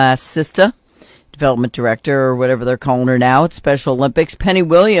Sista, development director, or whatever they're calling her now at Special Olympics. Penny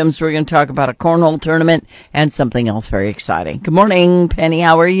Williams, we're going to talk about a cornhole tournament and something else very exciting. Good morning, Penny.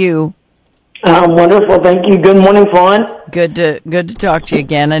 How are you? Wonderful. Thank you. Good morning, Fawn. Good to talk to you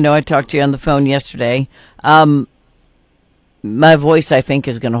again. I know I talked to you on the phone yesterday. My voice, I think,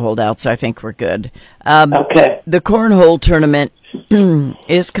 is going to hold out, so I think we're good. Okay. The cornhole tournament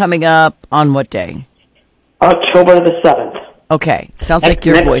is coming up on what day? October the 7th. Okay. Sounds like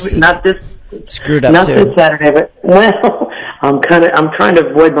your voice is screwed up, not too. Not this Saturday, but, well, I'm trying to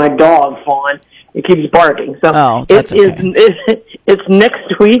avoid my dog, Fawn. It keeps barking. So that's okay. It's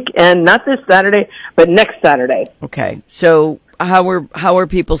next week, and not this Saturday, but next Saturday. Okay. So how are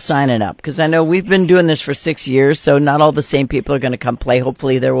people signing up? Because I know we've been doing this for 6 years, so not all the same people are going to come play.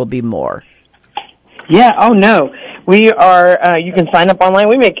 Hopefully there will be more. Yeah. Oh no. We are. You can sign up online.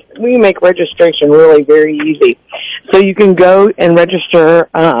 We make registration really very easy. So you can go and register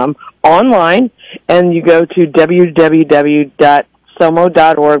online, and you go to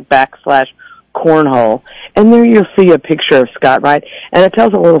www.somo.org/cornhole, and there you'll see a picture of Scott Wright, and it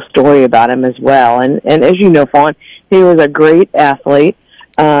tells a little story about him as well. And as you know, Fawn, he was a great athlete.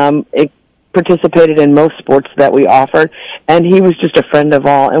 It participated in most sports that we offered, and he was just a friend of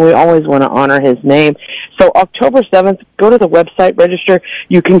all, and we always want to honor his name. So October 7th, go to the website, register.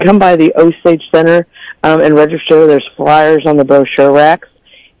 You can come by the Osage Center and register. There's flyers on the brochure racks,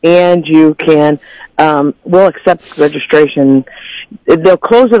 and you can, we'll accept registration. They'll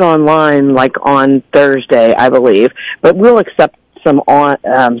close it online like on Thursday, I believe, but we'll accept some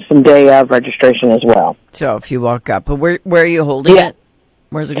day of registration as well. So if you walk up, but where are you holding it?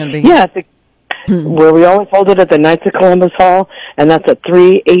 Where's it going to be? Yeah, where we always hold it at the Knights of Columbus Hall, and that's at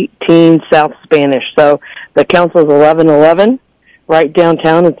 318 South Spanish. So the council's 1111, right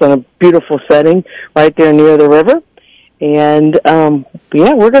downtown. It's in a beautiful setting, right there near the river. And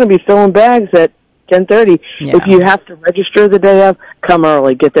we're going to be filling bags at 10:30. Yeah. If you have to register the day of, come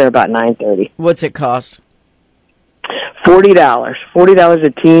early. Get there about 9:30. What's it cost? $40 a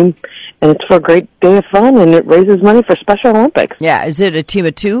team, and it's for a great day of fun, and it raises money for Special Olympics. Yeah, is it a team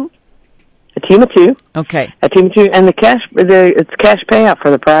of two? A team of two. Okay. A team of two, and it's cash payout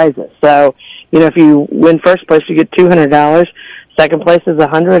for the prizes. So, if you win first place, you get $200. Second place is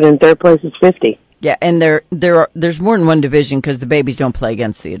 $100, and third place is $50. Yeah, and there's more than one division because the babies don't play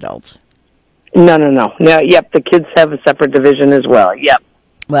against the adults. No. Yep, the kids have a separate division as well. Yep.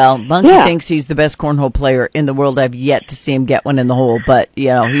 Well, Monkey thinks he's the best cornhole player in the world. I've yet to see him get one in the hole, but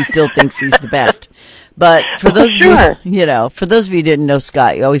he still thinks he's the best. But for those of you, for those of you who didn't know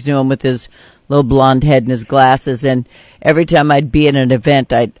Scott, you always knew him with his little blonde head and his glasses. And every time I'd be in an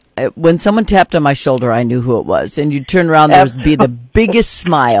event, when someone tapped on my shoulder, I knew who it was. And you'd turn around, there would be the biggest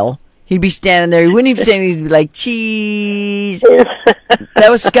smile. He'd be standing there. He wouldn't even say anything. He'd be like, cheese. That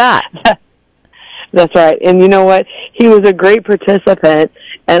was Scott. That's right. And you know what? He was a great participant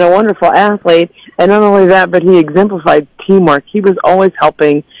and a wonderful athlete. And not only that, but he exemplified teamwork. He was always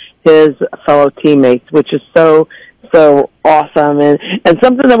helping his fellow teammates, which is so awesome and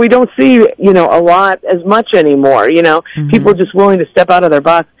something that we don't see, a lot as much anymore. People just willing to step out of their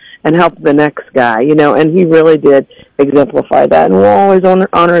box and help the next guy, and he really did exemplify that, and we'll always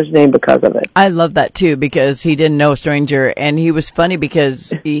honor his name because of it. I love that too, because he didn't know a stranger, and he was funny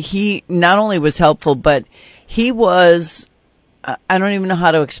because he not only was helpful, but he was, I don't even know how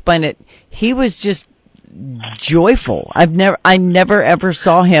to explain it, he was just joyful. I never ever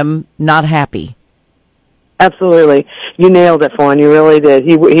saw him not happy. Absolutely. You nailed it, Fawn. You really did.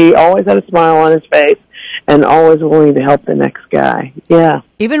 He always had a smile on his face and always willing to help the next guy. Yeah.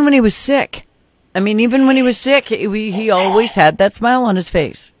 Even when he was sick. He always had that smile on his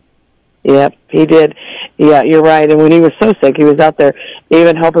face. Yep, he did. Yeah, you're right. And when he was so sick, he was out there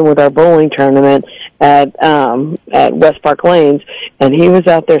even helping with our bowling tournament at West Park Lanes, and he was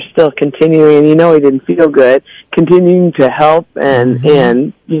out there still continuing. He didn't feel good, continuing to help and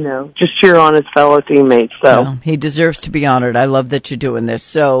just cheer on his fellow teammates. So well, he deserves to be honored. I love that you're doing this.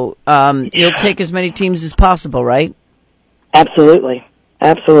 So you'll take as many teams as possible, right? Absolutely. We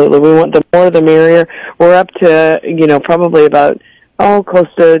want the more the merrier. We're up to probably about close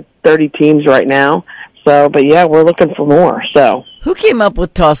to 30 teams right now. So, but yeah, we're looking for more. So, who came up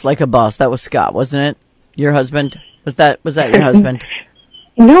with Toss Like a Boss? That was Scott, wasn't it? Your husband? Was that your husband?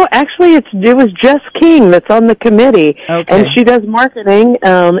 No, actually, it was Jess King that's on the committee, okay. And she does marketing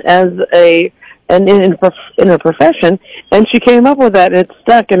in her profession, and she came up with that, and it's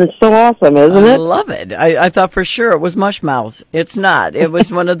stuck, and it's so awesome, isn't it? I love it. I thought for sure it was Mushmouth. It's not. It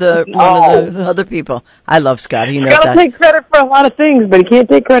was one of the other people. I love Scott. He knows that. He's got to take credit for a lot of things, but he can't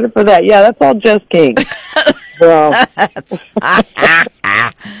take credit for that. Yeah, that's all Jess King. Well.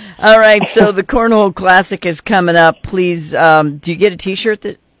 All right, so the Cornhole Classic is coming up. Please, do you get a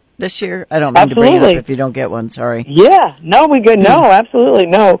T-shirt this year? I don't mean to bring it up if you don't get one. Sorry. Yeah, no, we good. No, absolutely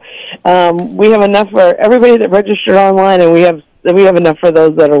no. We have enough for everybody that registered online, and we have enough for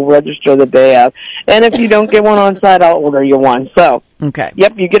those that will register the day of. And if you don't get one on site, I'll order you one. So, okay.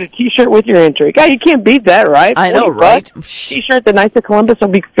 Yep, you get a T-shirt with your entry. God, you can't beat that, right? I know, right? T-shirt the Knights of Columbus will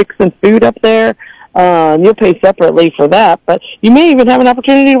be fixing food up there. You'll pay separately for that, but you may even have an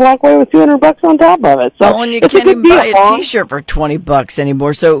opportunity to walk away with $200 on top of it. So, and you can't even buy a T-shirt for $20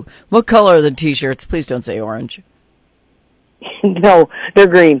 anymore. So, what color are the T-shirts? Please don't say orange. No, they're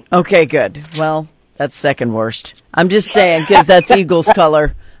green. Okay, good. Well, that's second worst. I'm just saying because that's Eagles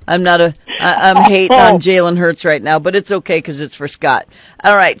color. I'm hating on Jalen Hurts right now, but it's okay because it's for Scott.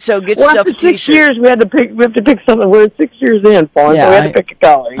 All right, so get yourself a T-shirt. 6 years, we have to pick something. We're 6 years in, Fawn, so we have to pick a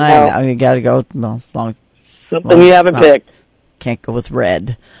color. I know. You got to go, something you haven't picked. Can't go with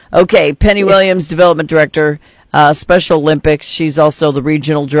red. Okay, Penny Williams, Development Director, Special Olympics. She's also the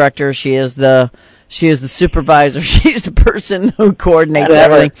Regional Director. She is the supervisor. She's the person who coordinates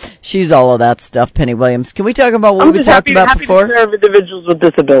everything. She's all of that stuff, Penny Williams. Can we talk about what we talked about before? I'm happy to serve individuals with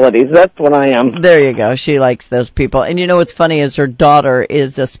disabilities. That's what I am. There you go. She likes those people. And you know what's funny is her daughter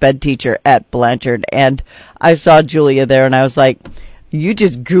is a sped teacher at Blanchard. And I saw Julia there, and I was like, you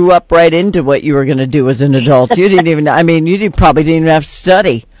just grew up right into what you were going to do as an adult. You didn't even, probably didn't even have to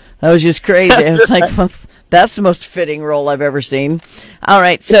study. That was just crazy. It was like, that's the most fitting role I've ever seen. All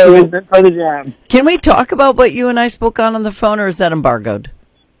right, so can we talk about what you and I spoke on the phone, or is that embargoed?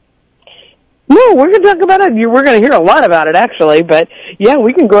 No, we're going to talk about it. We're going to hear a lot about it, actually. But, yeah,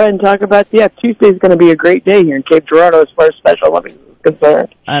 we can go ahead and talk about Tuesday's going to be a great day here in Cape Girardeau as far as Special Olympics is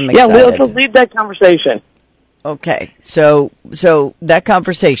concerned. I'm excited. Yeah, let's lead that conversation. Okay, so that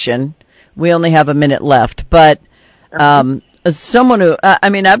conversation, we only have a minute left, but as someone who,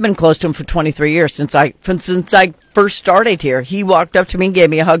 I've been close to him for 23 years since I first started here. He walked up to me and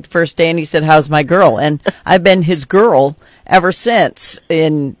gave me a hug the first day, and he said, "How's my girl?" And I've been his girl ever since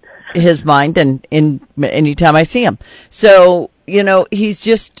in his mind and in any time I see him. So, he's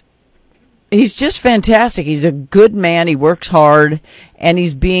just fantastic. He's a good man. He works hard, and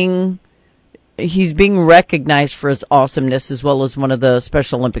he's being recognized for his awesomeness as well as one of the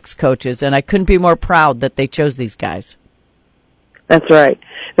Special Olympics coaches. And I couldn't be more proud that they chose these guys. That's right.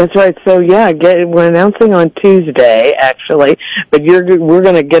 So, we're announcing on Tuesday, actually, but we're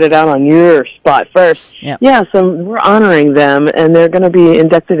going to get it out on your spot first. Yep. Yeah, so we're honoring them, and they're going to be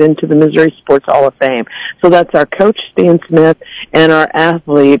inducted into the Missouri Sports Hall of Fame. So that's our coach, Stan Smith, and our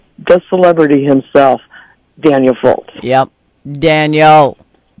athlete, the celebrity himself, Daniel Fultz. Yep. Daniel,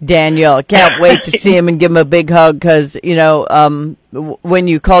 I can't wait to see him and give him a big hug because, when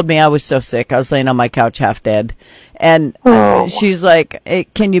you called me, I was so sick. I was laying on my couch half dead. And she's like, "Hey,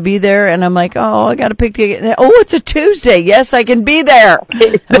 can you be there?" And I'm like, "Oh, I got to pick the... Oh, it's a Tuesday. Yes, I can be there."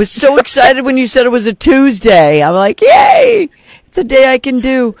 I was so excited when you said it was a Tuesday. I'm like, yay! It's a day I can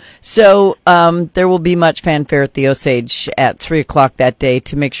do. So there will be much fanfare at the Osage at 3 o'clock that day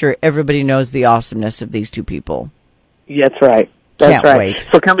to make sure everybody knows the awesomeness of these two people. That's right. Can't wait.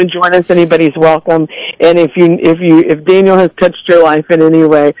 So come and join us. Anybody's welcome. And if Daniel has touched your life in any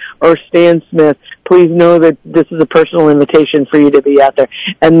way, or Stan Smith, please know that this is a personal invitation for you to be out there.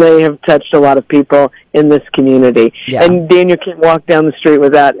 And they have touched a lot of people in this community. Yeah. And Daniel can't walk down the street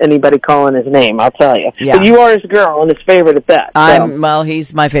without anybody calling his name, I'll tell you. Yeah. But you are his girl and his favorite at that. Well,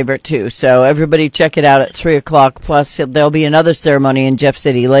 he's my favorite too. So everybody check it out at 3 o'clock. Plus, there'll be another ceremony in Jeff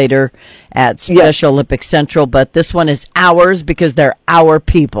City later at Special Olympics Central. But this one is ours because they're our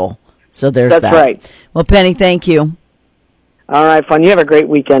people. So there's that. That's right. Well, Penny, thank you. All right, fun. You have a great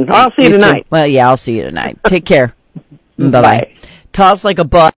weekend. I'll see you tonight. Well, yeah, I'll see you tonight. Take care. Bye-bye. Toss like a butt.